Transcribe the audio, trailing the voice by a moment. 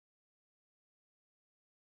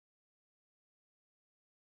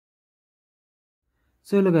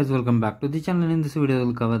So hello guys, welcome back to the channel. In this video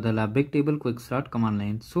we'll cover the lab Bigtable quick start command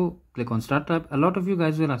line. So click on start tab. A lot of you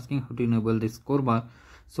guys were asking how to enable this score bar.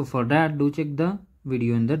 So for that do check the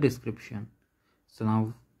video in the description. So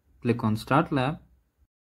now click on start lab.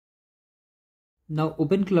 Now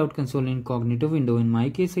open Cloud Console incognito window. In my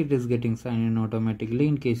case it is getting signed in automatically.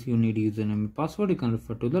 In case you need username and password, you can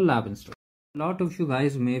refer to the lab instruction. A lot of you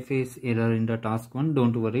guys may face error in the task 1.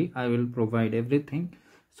 Don't worry, I will provide everything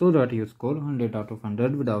so that you score 100 out of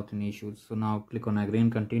 100 without any issues. So now click on agree and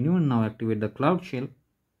continue, and now activate the Cloud Shell.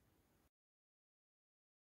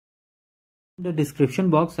 In the description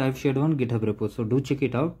box I have shared one GitHub repo, so do check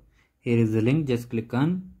it out. Here is the link, just click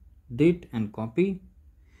on it and copy.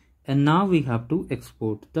 And now we have to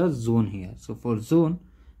export the zone here. So for zone,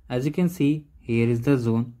 as you can see, here is the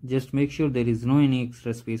zone. Just make sure there is no any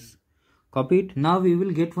extra space. Copy it. Now we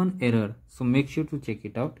will get one error, so make sure to check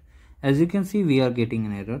it out. As you can see, we are getting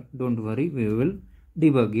an error. Don't worry, we will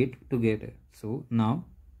debug it together. So now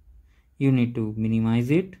you need to minimize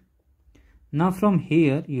it. Now from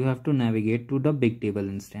here you have to navigate to the Bigtable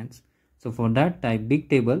instance. So for that, type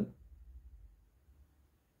Bigtable.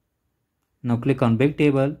 Now click on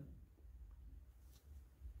Bigtable.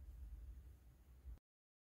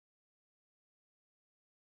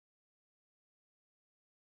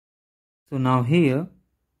 So now here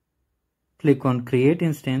click on create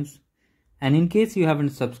instance, and in case you haven't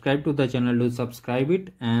subscribed to the channel, do subscribe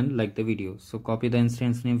it and like the video. So copy the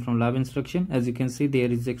instance name from lab instruction. As you can see, there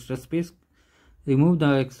is extra space. Remove the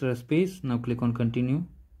extra space. Now click on continue.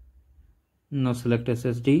 Now select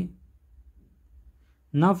SSD.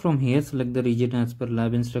 Now from here select the region as per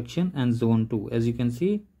lab instruction and zone 2, as you can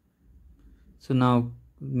see. So now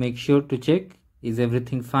make sure to check is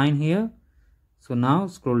everything fine here. So now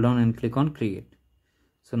scroll down and click on create.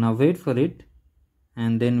 So now wait for it,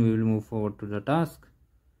 and then we will move forward to the task.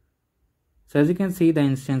 So as you can see, the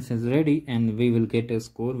instance is ready and we will get a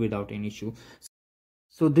score without any issue.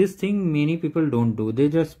 So this thing many people don't do. They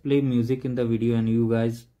just play music in the video, and you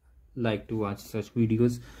guys like to watch such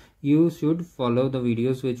videos. You should follow the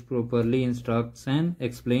videos which properly instructs and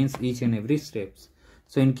explains each and every steps.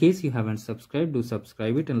 So in case you haven't subscribed, do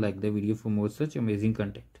subscribe it and like the video for more such amazing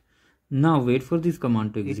content. Now wait for this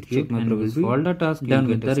command to execute and will be all the tasks done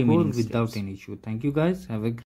with the remaining without any issue. Thank you guys. Have a